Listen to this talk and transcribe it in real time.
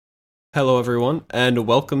Hello, everyone, and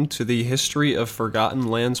welcome to the History of Forgotten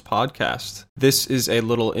Lands podcast. This is a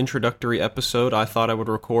little introductory episode I thought I would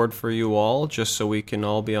record for you all, just so we can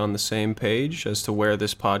all be on the same page as to where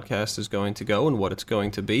this podcast is going to go and what it's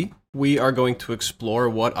going to be. We are going to explore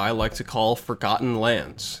what I like to call forgotten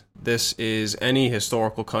lands. This is any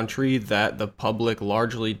historical country that the public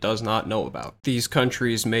largely does not know about. These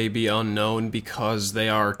countries may be unknown because they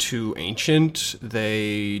are too ancient,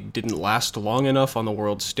 they didn't last long enough on the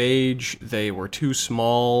world stage, they were too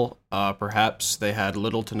small, perhaps they had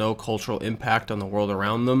little to no cultural impact on the world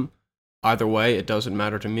around them. Either way, it doesn't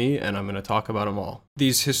matter to me, and I'm going to talk about them all.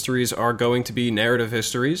 These histories are going to be narrative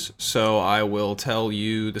histories, so I will tell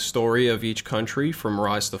you the story of each country from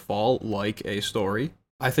rise to fall like a story.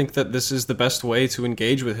 I think that this is the best way to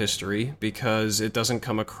engage with history because it doesn't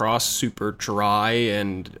come across super dry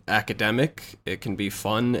and academic. It can be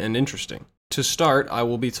fun and interesting. To start, I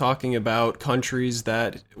will be talking about countries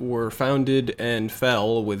that were founded and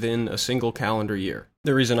fell within a single calendar year.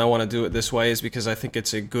 The reason I want to do it this way is because I think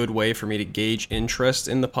it's a good way for me to gauge interest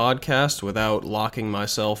in the podcast without locking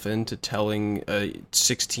myself into telling a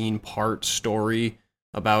 16-part story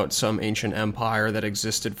about some ancient empire that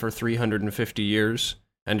existed for 350 years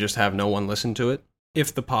and just have no one listen to it.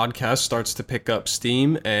 If the podcast starts to pick up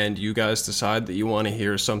steam and you guys decide that you want to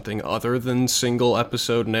hear something other than single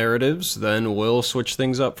episode narratives, then we'll switch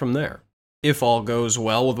things up from there. If all goes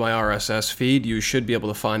well with my RSS feed, you should be able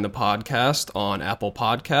to find the podcast on Apple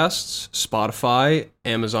Podcasts, Spotify,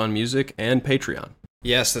 Amazon Music, and Patreon.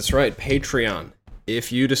 Yes, that's right, Patreon.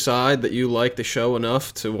 If you decide that you like the show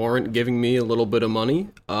enough to warrant giving me a little bit of money,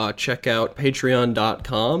 check out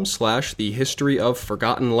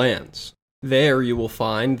patreon.com/thehistoryofforgottenlands. There you will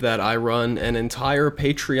find that I run an entire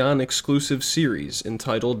Patreon-exclusive series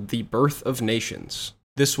entitled The Birth of Nations.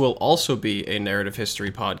 This will also be a narrative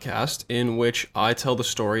history podcast in which I tell the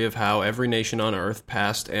story of how every nation on Earth,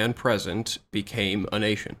 past and present, became a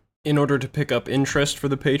nation. In order to pick up interest for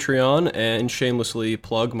the Patreon and shamelessly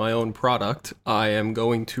plug my own product, I am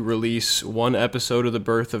going to release one episode of The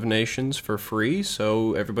Birth of Nations for free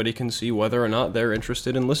so everybody can see whether or not they're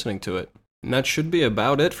interested in listening to it. And that should be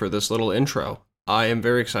about it for this little intro. I am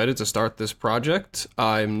very excited to start this project.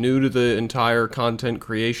 I'm new to the entire content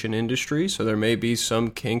creation industry, so there may be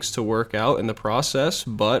some kinks to work out in the process,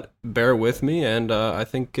 but bear with me and I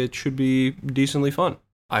think it should be decently fun.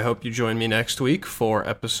 I hope you join me next week for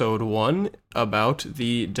episode 1 about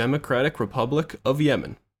the Democratic Republic of Yemen.